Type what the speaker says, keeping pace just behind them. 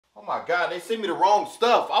my God, they sent me the wrong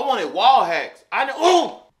stuff. I wanted wall hacks.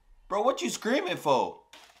 Bro, what you screaming for?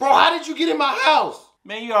 Bro, how did you get in my house?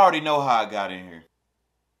 Man, you already know how I got in here.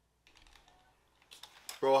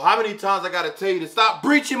 Bro, how many times I gotta tell you to stop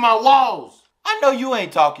breaching my walls? I know you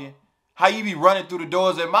ain't talking. How you be running through the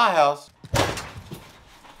doors at my house?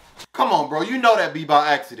 Come on, bro, you know that be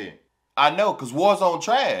by accident. I know, cause Warzone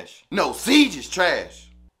trash. No, Siege is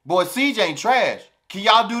trash. Boy, Siege ain't trash. Can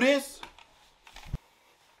y'all do this?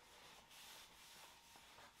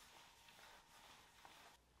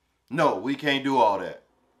 No, we can't do all that.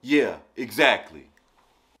 Yeah, exactly.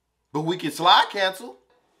 But we can slide cancel.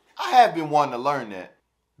 I have been wanting to learn that.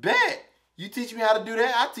 Bet. You teach me how to do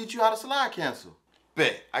that, I'll teach you how to slide cancel.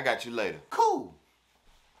 Bet. I got you later. Cool.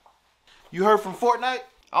 You heard from Fortnite?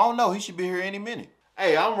 I don't know. He should be here any minute.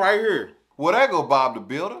 Hey, I'm right here. Well, there go Bob the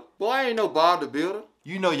Builder. Boy, I ain't no Bob the Builder.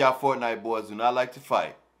 You know y'all Fortnite boys do not like to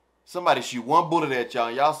fight. Somebody shoot one bullet at y'all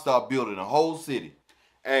and y'all start building a whole city.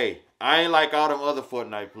 Hey, I ain't like all them other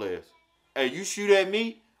Fortnite players. Hey, you shoot at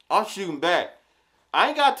me, I'm shooting back. I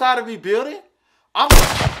ain't got time to be building.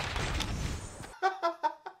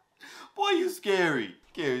 Boy, you scary.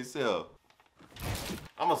 Scary yourself.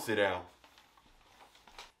 I'm gonna sit down.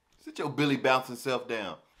 Sit your Billy bouncing self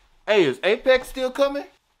down. Hey, is Apex still coming?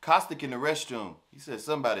 Caustic in the restroom. He said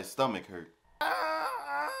somebody's stomach hurt.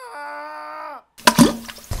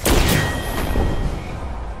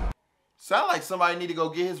 Sound like somebody need to go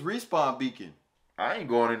get his respawn beacon. I ain't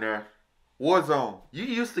going in there. Warzone, you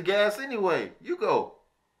used to gas anyway. You go.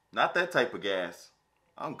 Not that type of gas.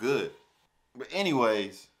 I'm good. But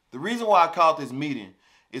anyways, the reason why I called this meeting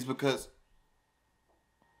is because...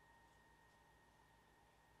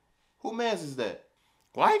 Who mans is that?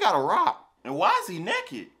 Why he got a rock? And why is he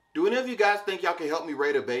naked? Do any of you guys think y'all can help me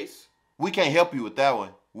raid a base? We can't help you with that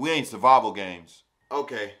one. We ain't survival games.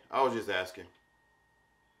 Okay, I was just asking.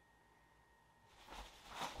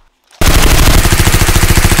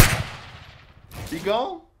 He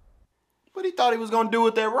gone? What he thought he was gonna do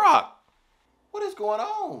with that rock? What is going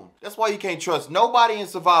on? That's why you can't trust nobody in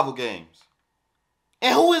survival games.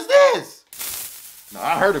 And who is this? Now,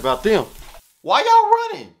 I heard about them. Why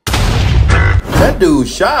y'all running? That dude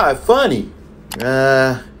Shad funny.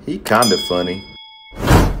 He kinda funny.